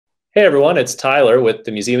Hey everyone, it's Tyler with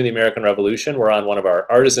the Museum of the American Revolution. We're on one of our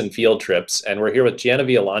artisan field trips, and we're here with Jana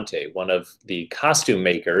Violante, one of the costume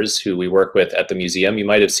makers who we work with at the museum. You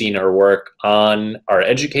might have seen her work on Our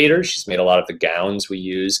Educators. She's made a lot of the gowns we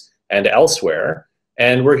use and elsewhere.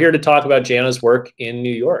 And we're here to talk about Jana's work in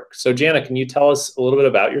New York. So, Jana, can you tell us a little bit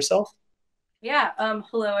about yourself? Yeah,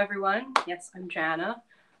 hello everyone. Yes, I'm Jana.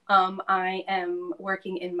 I am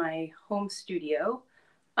working in my home studio.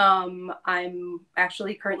 I'm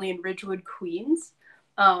actually currently in Ridgewood, Queens.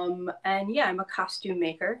 And yeah, I'm a costume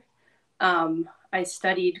maker. I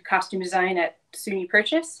studied costume design at SUNY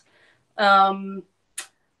Purchase. Um,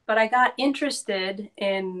 but I got interested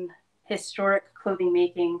in historic clothing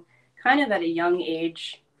making kind of at a young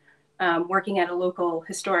age, working at a local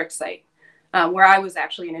historic site where I was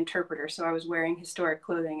actually an interpreter. So I was wearing historic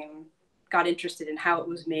clothing and got interested in how it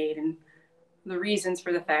was made and the reasons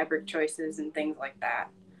for the fabric choices and things like that.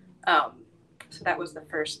 So that was the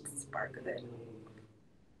first spark of it.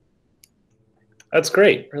 That's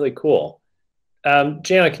great, really cool.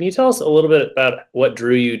 Jana, can you tell us a little bit about what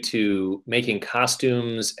drew you to making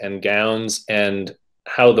costumes and gowns and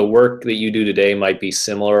how the work that you do today might be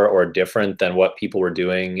similar or different than what people were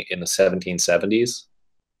doing in the 1770s?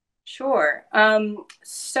 Sure.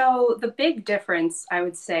 So the big difference, I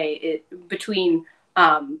would say, between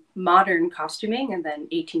modern costuming and then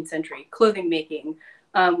 18th century clothing making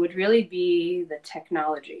would really be the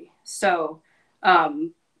technology. So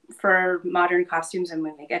for modern costumes, and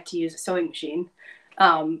when they get to use a sewing machine,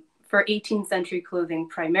 for 18th century clothing,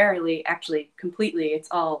 primarily, actually completely, it's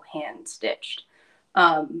all hand stitched.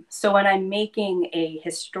 So when I'm making a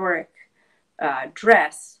historic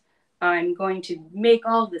dress, I'm going to make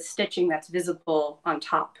all the stitching that's visible on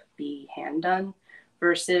top be hand done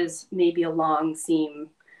versus maybe a long seam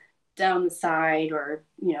down the side or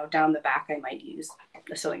down the back I might use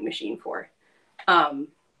a sewing machine for. Um,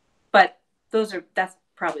 but that's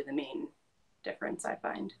probably the main difference I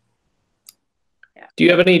find. Yeah. Do you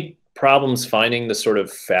have any problems finding the sort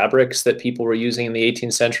of fabrics that people were using in the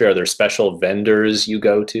 18th century? Are there special vendors you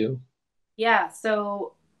go to? Yeah,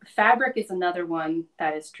 so fabric is another one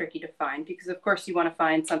that is tricky to find because, of course, you want to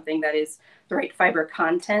find something that is the right fiber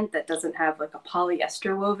content that doesn't have like a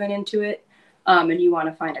polyester woven into it, and you want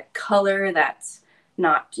to find a color that's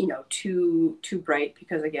not too bright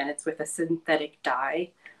because again, it's with a synthetic dye.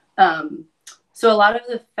 Um, so a lot of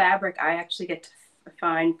the fabric I actually get to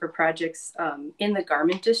find for projects in the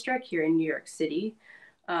garment district here in New York City.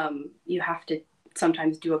 You have to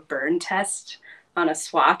sometimes do a burn test on a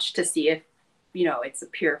swatch to see if it's a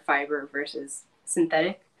pure fiber versus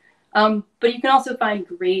synthetic. But you can also find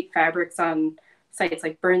great fabrics on sites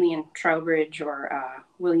like Burnley and Trowbridge or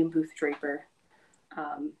William Booth Draper.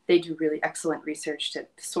 They do really excellent research to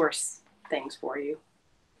source things for you.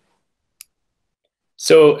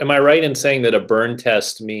 So, am I right in saying that a burn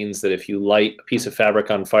test means that if you light a piece of fabric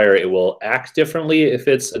on fire, it will act differently if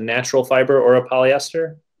it's a natural fiber or a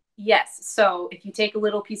polyester? Yes. So if you take a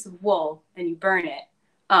little piece of wool and you burn it,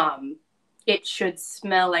 um, it should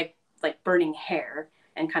smell like burning hair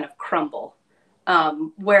and kind of crumble.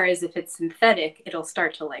 Whereas if it's synthetic, it'll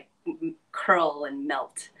start to like curl and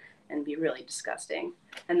melt and be really disgusting.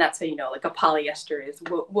 And that's how like a polyester is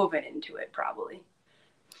woven into it, probably.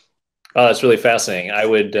 Oh, that's really fascinating. I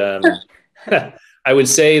would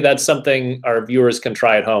say that's something our viewers can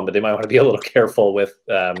try at home, but they might want to be a little careful with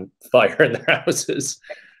fire in their houses.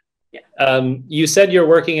 Yeah. You said you're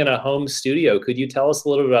working in a home studio. Could you tell us a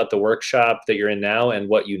little bit about the workshop that you're in now and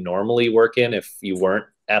what you normally work in if you weren't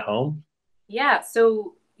at home? Yeah.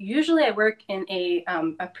 So usually I work in a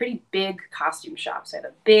pretty big costume shop. So I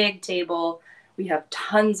have a big table. We have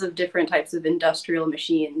tons of different types of industrial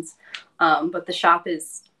machines. But the shop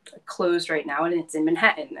is closed right now and it's in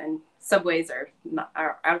Manhattan and subways are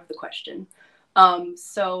out of the question.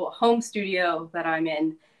 So home studio that I'm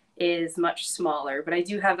in is much smaller, but I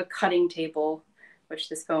do have a cutting table, which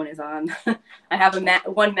this phone is on. I have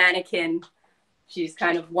one mannequin. She's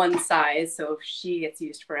kind of one size, so she gets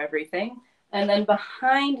used for everything. And then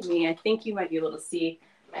behind me, I think you might be able to see,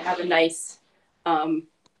 I have a nice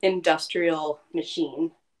industrial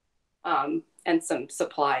machine and some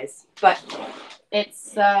supplies. But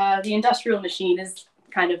it's the industrial machine is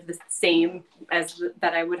kind of the same as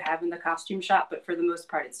that I would have in the costume shop, but for the most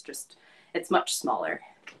part, it's much smaller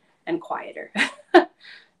and quieter.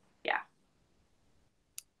 Yeah.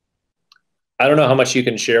 I don't know how much you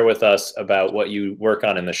can share with us about what you work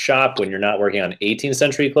on in the shop when you're not working on 18th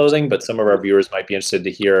century clothing, but some of our viewers might be interested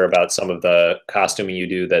to hear about some of the costuming you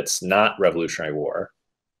do that's not Revolutionary War.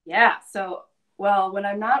 Yeah. So Well, when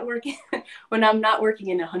I'm not working, when I'm not working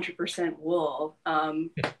in 100% wool,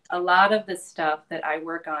 a lot of the stuff that I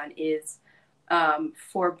work on is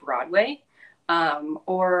for Broadway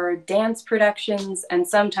or dance productions, and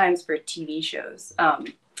sometimes for TV shows.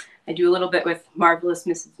 I do a little bit with Marvelous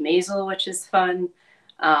Mrs. Maisel, which is fun.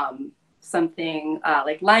 Something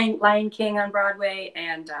like Lion King on Broadway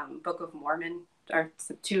and Book of Mormon are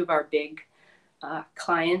two of our big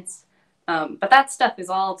clients. But that stuff is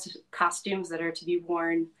all costumes that are to be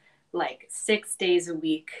worn like 6 days a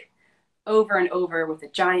week over and over with a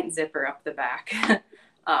giant zipper up the back.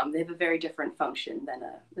 They have a very different function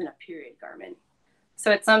than a period garment.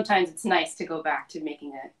 So sometimes it's nice to go back to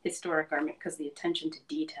making a historic garment because the attention to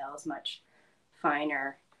detail is much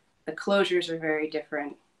finer. The closures are very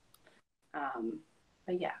different.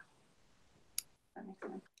 But yeah, that makes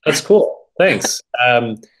sense. That's cool. Thanks.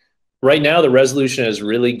 Right now, the resolution is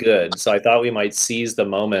really good. So I thought we might seize the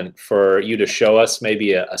moment for you to show us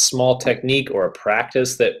maybe a small technique or a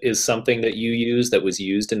practice that is something that you use that was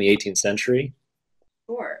used in the 18th century.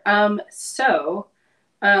 Sure. On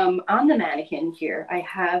the mannequin here, I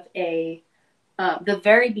have the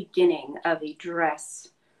very beginning of a dress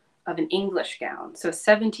of an English gown. So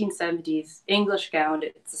 1770s English gown,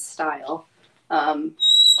 it's a style.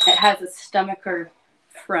 It has a stomacher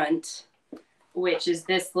front, which is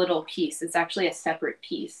this little piece. It's actually a separate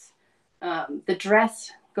piece. The dress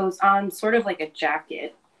goes on sort of like a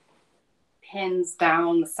jacket, pins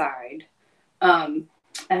down the side. It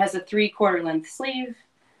has a 3/4 length sleeve.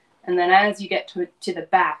 And then as you get to the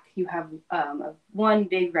back, you have one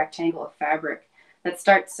big rectangle of fabric that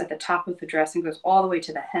starts at the top of the dress and goes all the way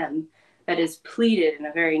to the hem that is pleated in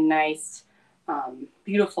a very nice,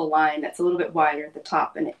 beautiful line that's a little bit wider at the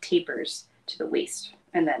top, and it tapers to the waist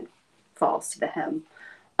and then falls to the hem.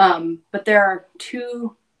 But there are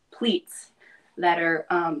two pleats that are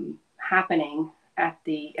happening at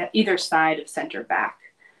either side of center back.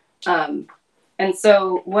 And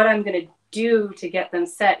so what I'm going to do to get them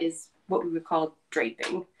set is what we would call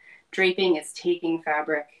draping. Draping is taking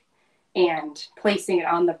fabric and placing it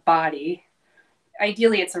on the body.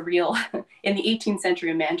 Ideally, it's in the 18th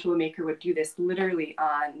century, a mantua maker would do this literally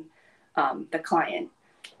on the client.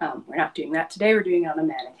 We're not doing that today, we're doing it on a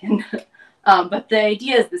mannequin. But the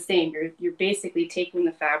idea is the same. You're basically taking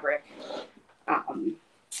the fabric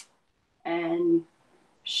and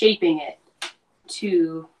shaping it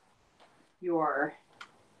to your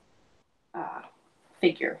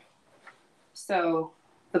figure. So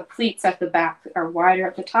the pleats at the back are wider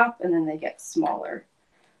at the top, and then they get smaller.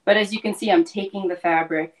 But as you can see, I'm taking the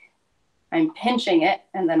fabric, I'm pinching it,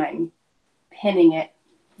 and then I'm pinning it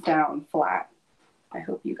down flat. I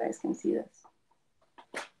hope you guys can see this.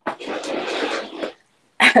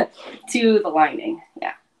 To the lining,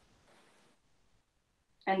 yeah.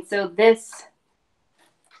 And so this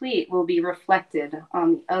pleat will be reflected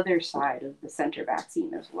on the other side of the center back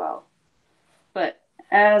seam as well. But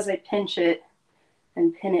as I pinch it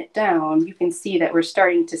and pin it down, you can see that we're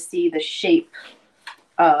starting to see the shape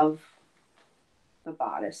of the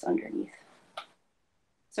bodice underneath.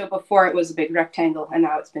 So before it was a big rectangle, and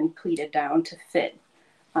now it's been pleated down to fit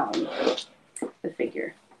the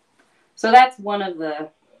figure. So that's one of the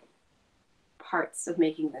parts of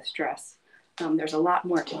making this dress. There's a lot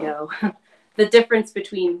more to go. The difference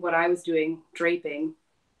between what I was doing, draping,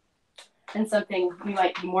 and something you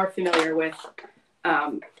might be more familiar with,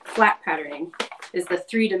 flat patterning, is the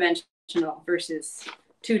 3-dimensional versus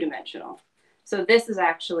 2-dimensional. So this is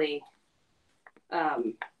actually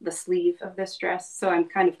the sleeve of this dress. So I'm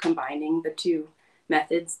kind of combining the two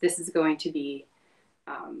methods. This is going to be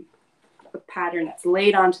a pattern that's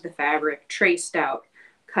laid onto the fabric, traced out,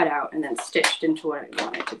 cut out, and then stitched into what I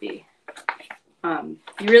want it to be.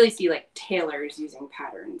 You really see like tailors using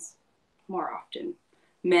patterns more often.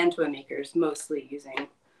 Mantua makers mostly using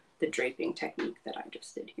the draping technique that I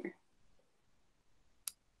just did here.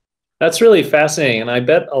 That's really fascinating. And I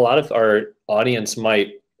bet a lot of our audience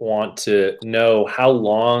might want to know how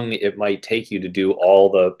long it might take you to do all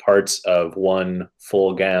the parts of one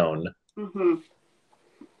full gown. Mm-hmm.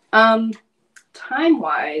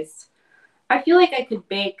 Time-wise, I feel like I could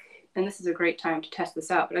make, and this is a great time to test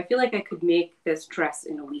this out, but I feel like I could make this dress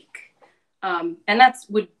in a week. And that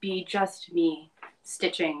would be just me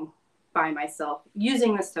stitching by myself,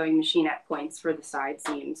 using the sewing machine at points for the side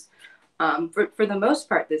seams. For the most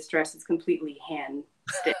part, this dress is completely hand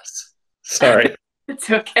stitched. Sorry. It's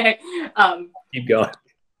okay. Keep going.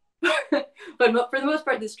 But for the most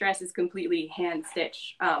part, this dress is completely hand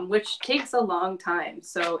stitched, which takes a long time.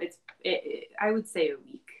 So I would say a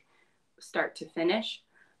week, start to finish,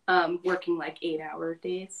 working like 8-hour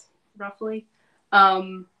days, roughly.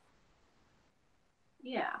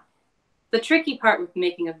 Yeah. The tricky part with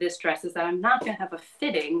making of this dress is that I'm not going to have a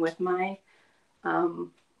fitting with my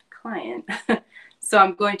um, client. So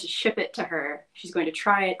I'm going to ship it to her. She's going to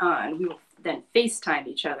try it on. We will then FaceTime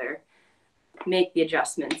each other, make the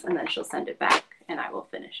adjustments, and then she'll send it back and I will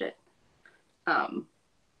finish it. Um,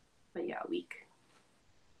 but yeah, a week.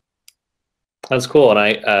 That's cool. And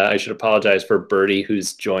I should apologize for Bertie,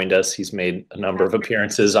 who's joined us. He's made a number of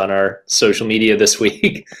appearances on our social media this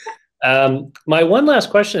week. My one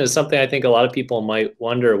last question is something I think a lot of people might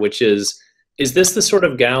wonder, which is this the sort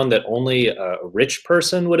of gown that only a rich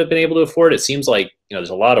person would have been able to afford? It seems like,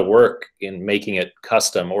 there's a lot of work in making it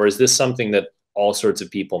custom, or is this something that all sorts of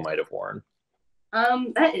people might have worn?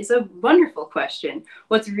 That is a wonderful question.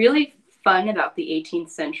 What's really fun about the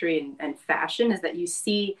 18th century and fashion is that you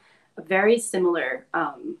see a very similar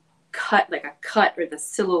cut, like a cut or the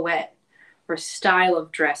silhouette or style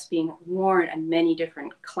of dress being worn in many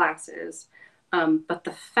different classes. But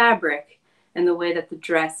the fabric and the way that the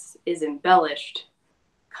dress is embellished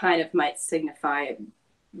kind of might signify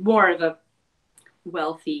more of a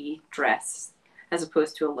wealthy dress as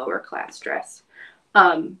opposed to a lower class dress.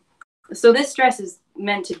 Um, so this dress is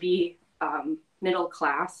meant to be middle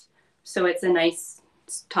class. So it's a nice,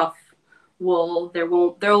 tough wool. There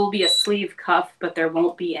will be a sleeve cuff, but there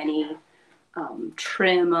won't be any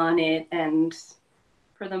trim on it. And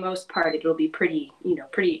for the most part, it'll be pretty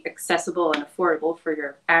accessible and affordable for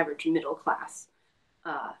your average middle class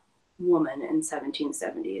woman in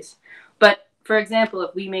 1770s. But for example,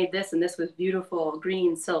 if we made this and this was beautiful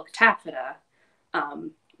green silk taffeta,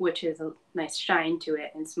 which is a nice shine to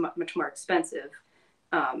it and it's much more expensive,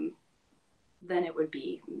 then it would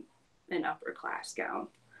be an upper class gown.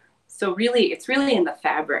 So really, it's really in the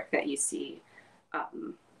fabric that you see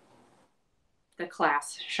the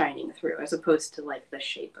class shining through, as opposed to like the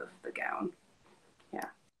shape of the gown. Yeah.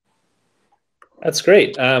 That's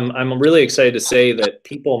great. I'm really excited to say that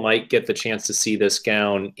people might get the chance to see this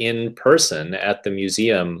gown in person at the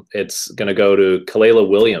museum. It's going to go to Kalela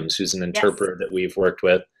Williams, who's an interpreter that we've worked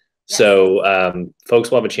with. Yes. So folks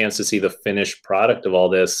will have a chance to see the finished product of all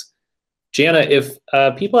this. Jana, if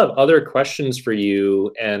people have other questions for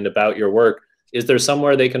you and about your work, is there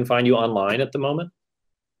somewhere they can find you online at the moment?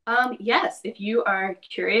 Yes, if you are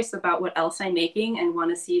curious about what else I'm making and want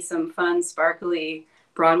to see some fun, sparkly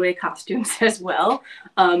Broadway costumes as well,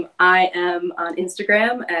 I am on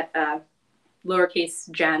Instagram at lowercase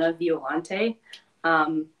Jana Violante.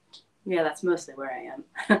 Yeah, that's mostly where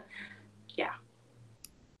I am. Yeah.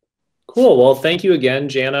 Cool. Well, thank you again,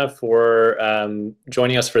 Jana, for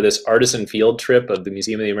joining us for this artisan field trip of the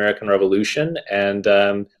Museum of the American Revolution. And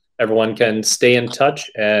everyone can stay in touch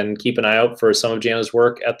and keep an eye out for some of Jana's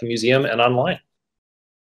work at the museum and online.